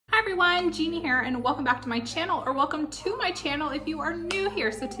everyone, Gina here, and welcome back to my channel, or welcome to my channel if you are new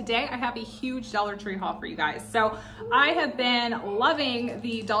here. So today I have a huge Dollar Tree haul for you guys. So I have been loving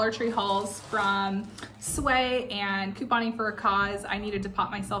the Dollar Tree hauls from Schweppe and Couponing for a Cause. I needed to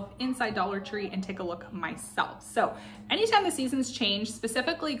pop myself inside Dollar Tree and take a look myself. So anytime the seasons change,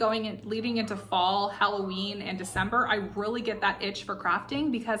 specifically leading into fall, Halloween, and December, I really get that itch for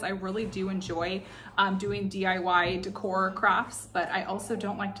crafting because I really do enjoy doing DIY decor crafts, but I also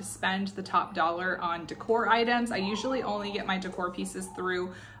don't like to spend the top dollar on decor items. I usually only get my decor pieces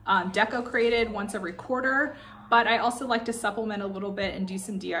through Deco Created once every quarter, but I also like to supplement a little bit and do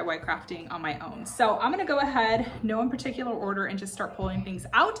some DIY crafting on my own. So I'm gonna go ahead, no in particular order, and just start pulling things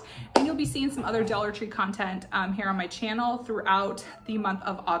out. And you'll be seeing some other Dollar Tree content here on my channel throughout the month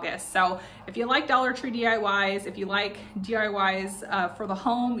of August. So if you like Dollar Tree DIYs, if you like DIYs for the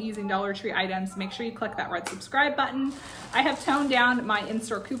home using Dollar Tree items, make sure you click that red subscribe button. I have toned down my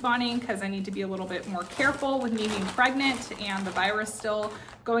in-store couponing because I need to be a little bit more careful with me being pregnant and the virus still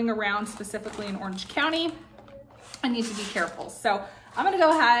going around, specifically in Orange County. I need to be careful. So I'm gonna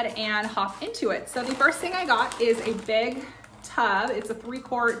go ahead and hop into it. So the first thing I got is a big tub. It's a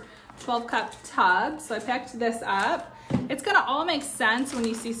 3-quart, 12-cup tub. So I picked this up. It's gonna all make sense when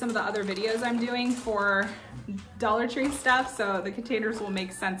you see some of the other videos I'm doing for Dollar Tree stuff. So the containers will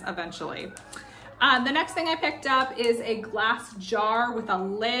make sense eventually. The next thing I picked up is a glass jar with a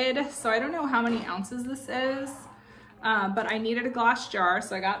lid. So I don't know how many ounces this is, but I needed a glass jar,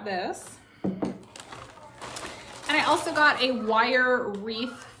 so I got this. And I also got a wire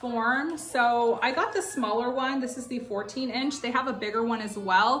wreath form. So I got the smaller one. This is the 14-inch. They have a bigger one as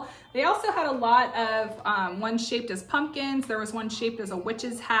well. They also had a lot of ones shaped as pumpkins. There was one shaped as a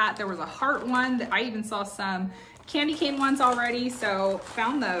witch's hat. There was a heart one. That I even saw some candy cane ones already, so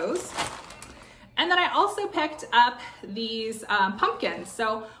found those. And then I also picked up these pumpkins.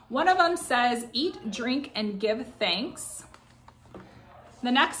 So one of them says, "Eat, drink, and give thanks."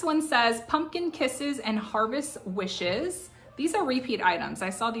 The next one says, "Pumpkin kisses and harvest wishes." These are repeat items.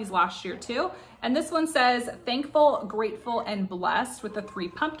 I saw these last year too. And this one says, "Thankful, grateful, and blessed," with the 3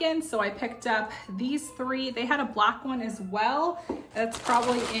 pumpkins. So I picked up these 3. They had a black one as well. That's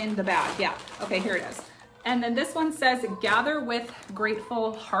probably in the bag. Yeah, okay, here it is. And then this one says, "Gather with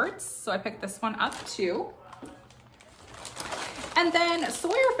grateful hearts." So I picked this one up too. And then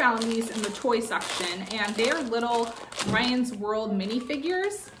Sawyer found these in the toy section, and they're little Ryan's World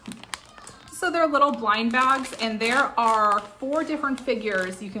minifigures. So they're little blind bags, and there are 4 different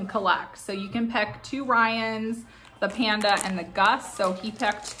figures you can collect. So you can pick 2 Ryans, the Panda, and the Gus. So he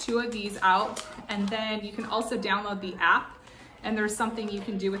picked 2 of these out. And then you can also download the app, and there's something you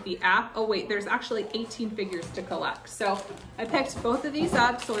can do with the app. Oh wait, there's actually 18 figures to collect. So I picked both of these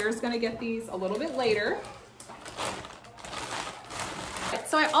up. Sawyer's gonna get these a little bit later.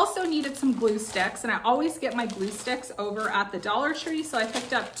 So I also needed some glue sticks, and I always get my glue sticks over at the Dollar Tree. So I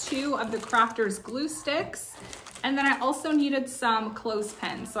picked up 2 of the Crafters glue sticks. And then I also needed some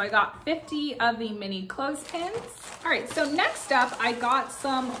clothespins. So I got 50 of the mini clothespins. All right, so next up, I got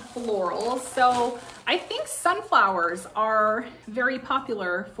some florals. So I think sunflowers are very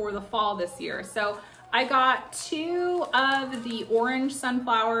popular for the fall this year. So I got 2 of the orange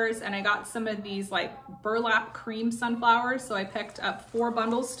sunflowers, and I got some of these like burlap cream sunflowers. So I picked up 4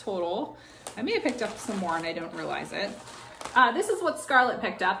 bundles total. I may have picked up some more and I don't realize it. This is what Scarlett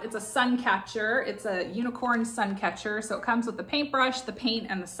picked up. It's a sun catcher. It's a unicorn sun catcher. So it comes with the paintbrush, the paint,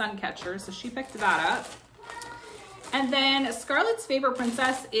 and the sun catcher. So she picked that up. And then Scarlett's favorite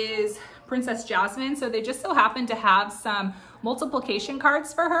princess is Princess Jasmine. So they just so happen to have some multiplication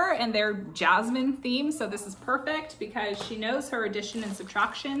cards for her, and they're Jasmine themed. So this is perfect because she knows her addition and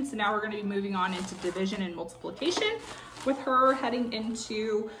subtraction. So now we're going to be moving on into division and multiplication with her heading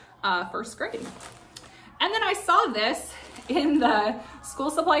into 1st grade. And then I saw this in the school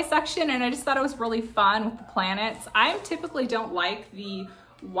supply section, and I just thought it was really fun with the planets. I typically don't like the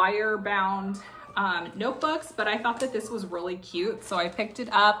wire bound notebooks, but I thought that this was really cute, so I picked it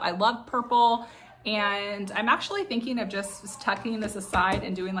up. I love purple, and I'm actually thinking of just tucking this aside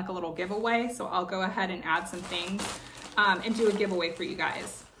and doing like a little giveaway. So I'll go ahead and add some things and do a giveaway for you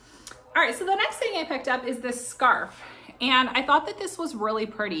guys. All right, so the next thing I picked up is this scarf, and I thought that this was really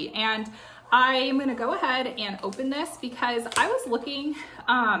pretty, and I'm gonna go ahead and open this because I was looking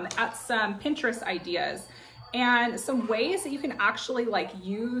at some Pinterest ideas and some ways that you can actually like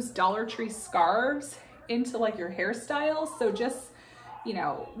use Dollar Tree scarves into like your hairstyles. So just, you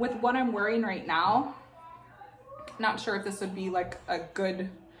know, with what I'm wearing right now, not sure if this would be like a good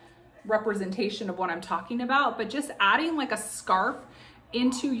representation of what I'm talking about, but just adding like a scarf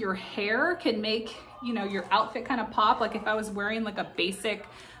into your hair can make, you know, your outfit kind of pop. Like if I was wearing like a basic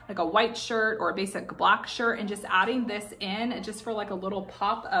like a white shirt or a basic black shirt, and just adding this in just for like a little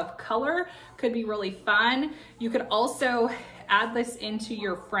pop of color could be really fun. You could also add this into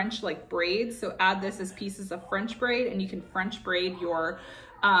your French like braids. So add this as pieces of French braid, and you can French braid your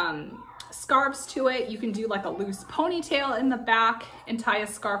scarves to it. You can do like a loose ponytail in the back and tie a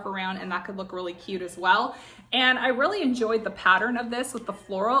scarf around, and that could look really cute as well. And I really enjoyed the pattern of this with the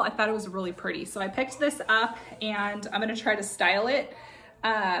floral. I thought it was really pretty. So I picked this up and I'm gonna try to style it.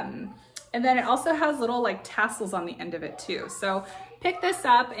 And then it also has little like tassels on the end of it too. So pick this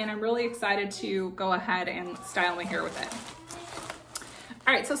up and I'm really excited to go ahead and style my hair with it.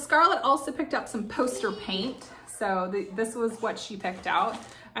 All right, so Scarlett also picked up some poster paint. So this was what she picked out.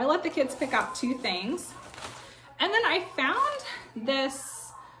 I let the kids pick out 2 things. And then I found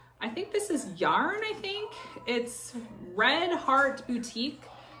this, I think this is yarn, I think. It's Red Heart Boutique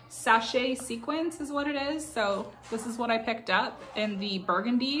Sachet Sequence is what it is. So this is what I picked up in the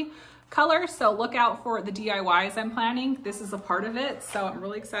burgundy color. So look out for the DIYs I'm planning. This is a part of it. So I'm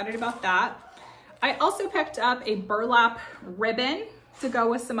really excited about that. I also picked up a burlap ribbon to go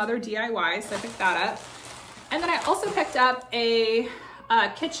with some other DIYs. So I picked that up. And then I also picked up a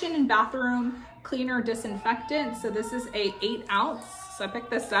kitchen and bathroom cleaner disinfectant. So this is a 8 ounce. So I picked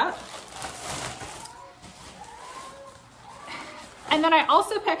this up. And then I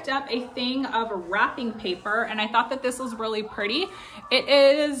also picked up a thing of wrapping paper, and I thought that this was really pretty.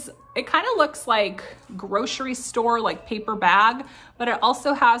 It kind of looks like grocery store, like paper bag, but it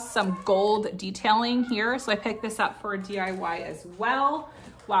also has some gold detailing here. So I picked this up for a DIY as well.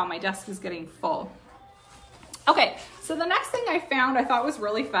 Wow, my desk is getting full. Okay, so the next thing I found I thought was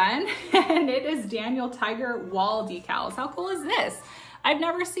really fun, and it is Daniel Tiger wall decals. How cool is this? I've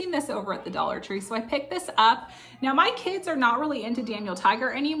never seen this over at the Dollar Tree, so I picked this up. Now my kids are not really into Daniel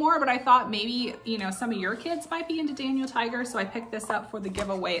Tiger anymore, but I thought maybe, you know, some of your kids might be into Daniel Tiger, so I picked this up for the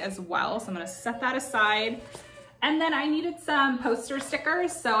giveaway as well. So I'm gonna set that aside. And then I needed some poster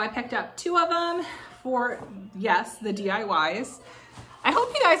stickers, so I picked up 2 of them for, yes, the DIYs. I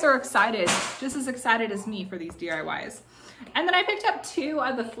hope you guys are excited, just as excited as me for these DIYs. And then I picked up 2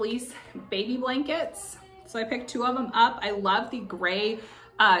 of the fleece baby blankets. So I picked 2 of them up. I love the gray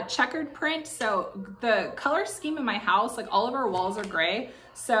checkered print. So the color scheme in my house, like all of our walls are gray.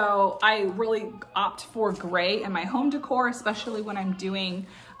 So I really opt for gray in my home decor, especially when I'm doing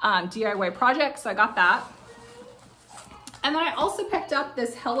DIY projects. So I got that. And then I also picked up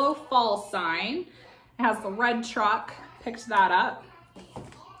this Hello Fall sign. It has the red truck, picked that up.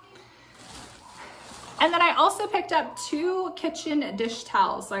 And then I also picked up 2 kitchen dish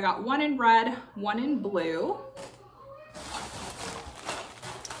towels. So I got 1 in red, 1 in blue.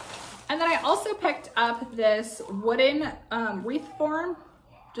 And then I also picked up this wooden wreath form,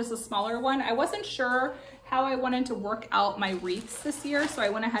 just a smaller one. I wasn't sure how I wanted to work out my wreaths this year, so I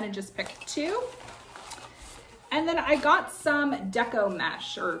went ahead and just picked 2. And then I got some deco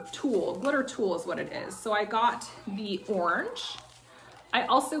mesh or tulle, glitter tulle is what it is. So I got the orange. I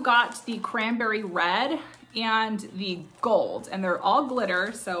also got the cranberry red and the gold, and they're all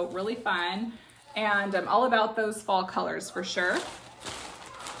glitter, so really fun. And I'm all about those fall colors for sure.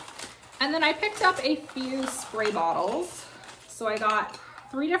 And then I picked up a few spray bottles. So I got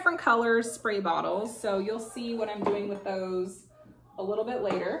 3 different colors spray bottles. So you'll see what I'm doing with those a little bit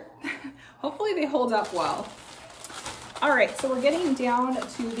later. Hopefully they hold up well. All right, so we're getting down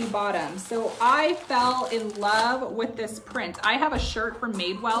to the bottom. So I fell in love with this print. I have a shirt from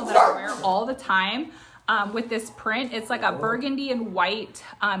Madewell that I wear all the time with this print. It's like a burgundy and white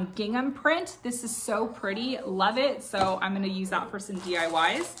gingham print. This is so pretty, love it. So I'm gonna use that for some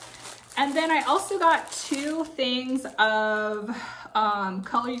DIYs. And then I also got 2 things of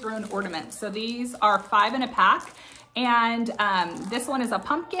color your own ornaments. So these are 5 in a pack. And this one is a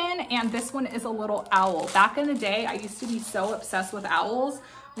pumpkin and this one is a little owl. Back in the day, I used to be so obsessed with owls.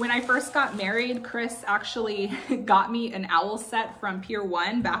 When I first got married, Chris actually got me an owl set from Pier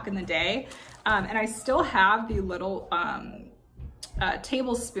 1 back in the day. And I still have the little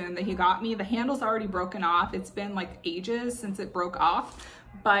tablespoon that he got me. The handle's already broken off. It's been like ages since it broke off,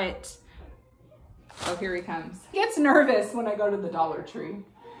 but, oh, here he comes. He gets nervous when I go to the Dollar Tree.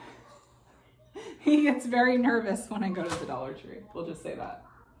 He gets very nervous when I go to the Dollar Tree. We'll just say that.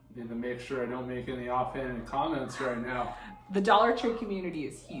 Need to make sure I don't make any offhand comments right now. The Dollar Tree community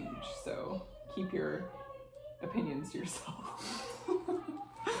is huge, so keep your opinions to yourself.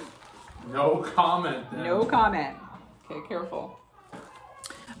 No comment then. No comment. Okay, careful.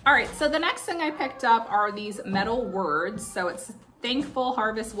 All right, so the next thing I picked up are these metal words. So it's thankful,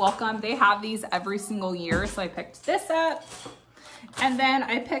 harvest, welcome. They have these every single year, so I picked this up. And then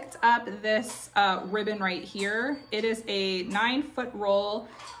I picked up this ribbon right here. It is a 9-foot roll,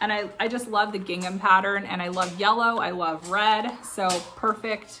 and I just love the gingham pattern, and I love yellow, I love red, so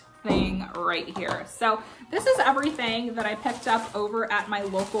perfect thing right here. So this is everything that I picked up over at my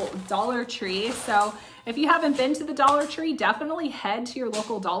local Dollar Tree. So if you haven't been to the Dollar Tree, definitely head to your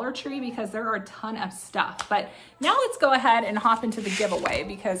local Dollar Tree because there are a ton of stuff. But now let's go ahead and hop into the giveaway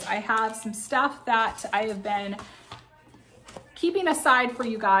because I have some stuff that I have been keeping aside for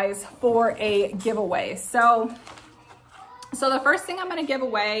you guys for a giveaway. So the first thing I'm gonna give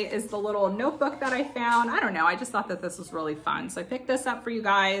away is the little notebook that I found. I don't know, I just thought that this was really fun. So I picked this up for you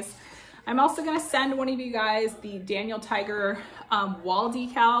guys. I'm also gonna send one of you guys the Daniel Tiger wall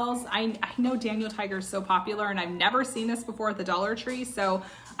decals. I know Daniel Tiger is so popular and I've never seen this before at the Dollar Tree, so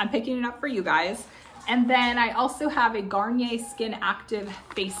I'm picking it up for you guys. And then I also have a Garnier Skin Active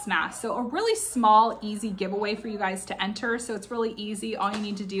face mask. So a really small, easy giveaway for you guys to enter. So it's really easy. All you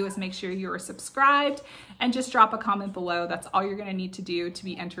need to do is make sure you're subscribed and just drop a comment below. That's all you're gonna need to do to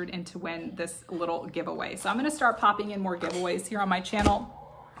be entered in to win this little giveaway. So I'm gonna start popping in more giveaways here on my channel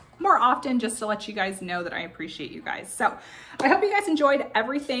more often just to let you guys know that I appreciate you guys. So I hope you guys enjoyed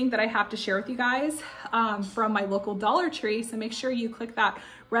everything that I have to share with you guys from my local Dollar Tree. So make sure you click that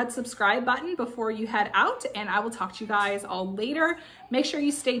red subscribe button before you head out, and I will talk to you guys all later. Make sure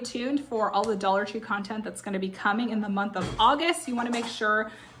you stay tuned for all the Dollar Tree content that's going to be coming in the month of August. You want to make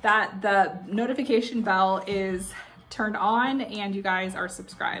sure that the notification bell is turned on and you guys are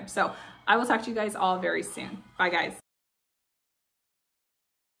subscribed. So I will talk to you guys all very soon. Bye guys.